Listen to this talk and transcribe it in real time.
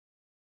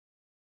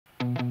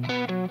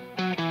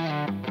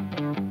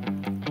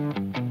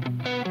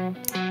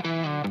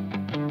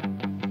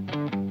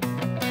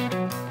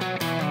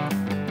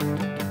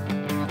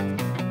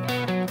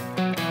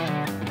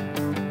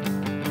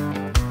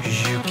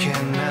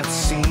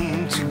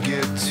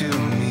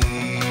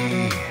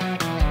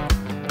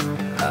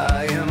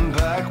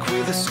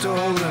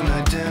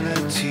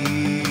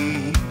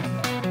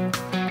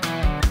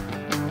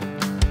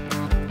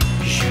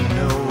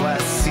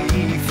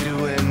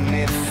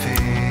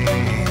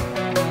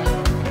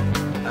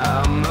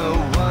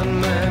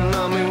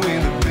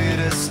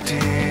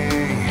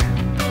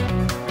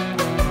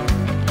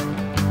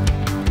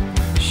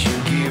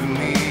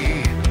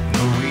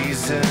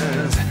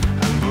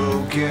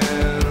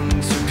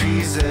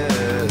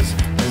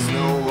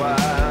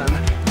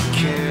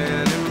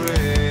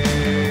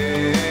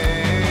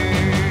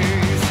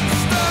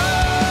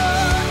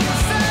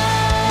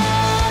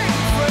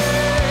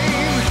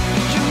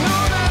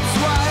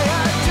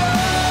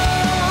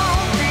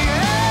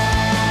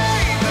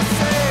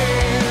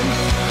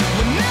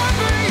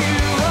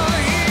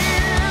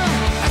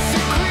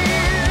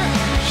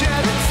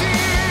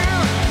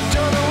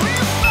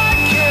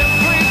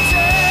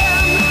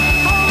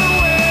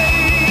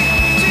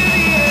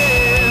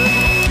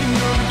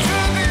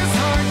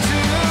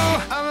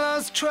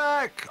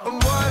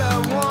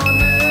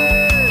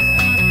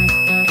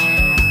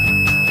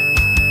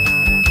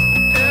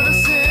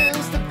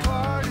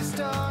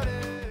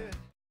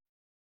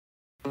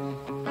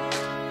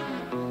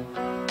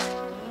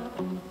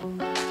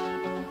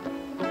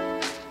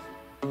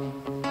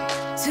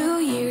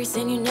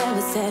face and you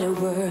never said a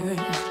word.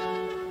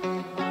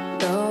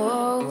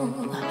 No,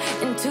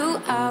 in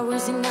 2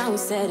 hours and now we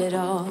said it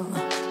all.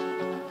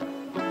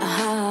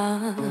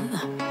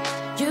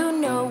 You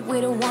know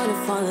we don't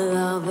wanna fall in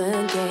love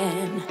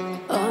again.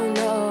 Oh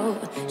no,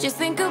 just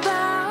think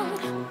about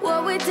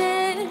what we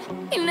did.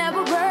 It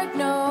never worked,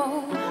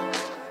 no.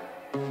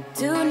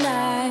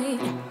 Tonight,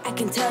 I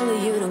can tell that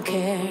you don't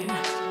care.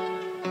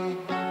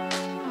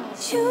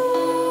 You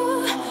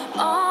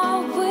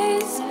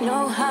always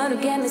know how to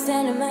get me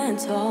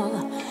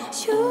sentimental.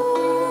 You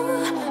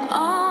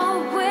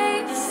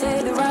always say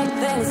the right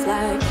things,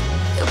 like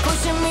you're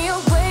pushing me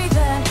away,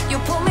 then you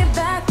pull me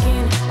back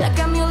in. Like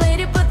I'm your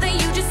lady, but then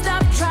you just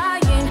stop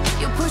trying.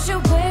 You push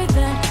away,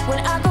 then when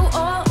I go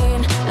all in,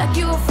 like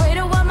you afraid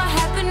of what might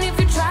happen if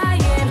you're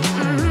trying.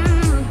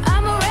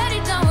 I'm already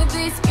done with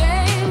these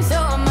games, so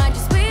I might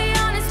just be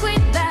honest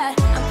with that.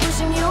 I'm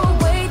pushing you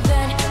away,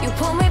 then you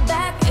pull me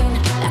back in.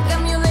 Like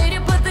I'm your lady,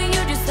 but then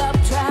you just stop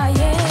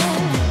trying.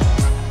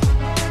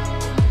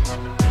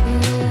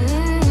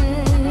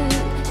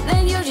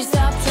 Then you just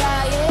stop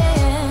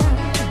trying.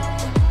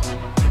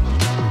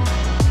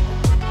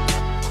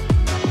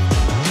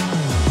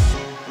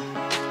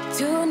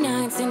 2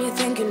 nights and you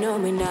think you know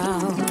me now.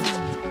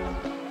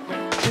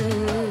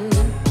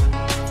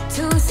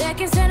 2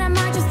 seconds and I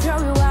might just throw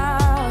you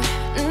out.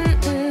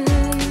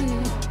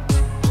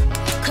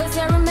 'Cause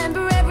I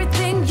remember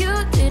everything you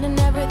did and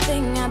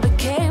everything I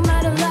became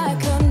out of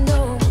like a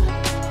no.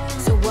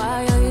 So why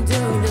are you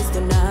doing this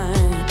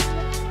tonight?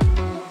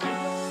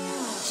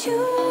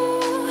 You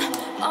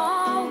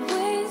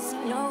always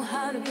know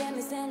how to get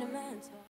me sentimental.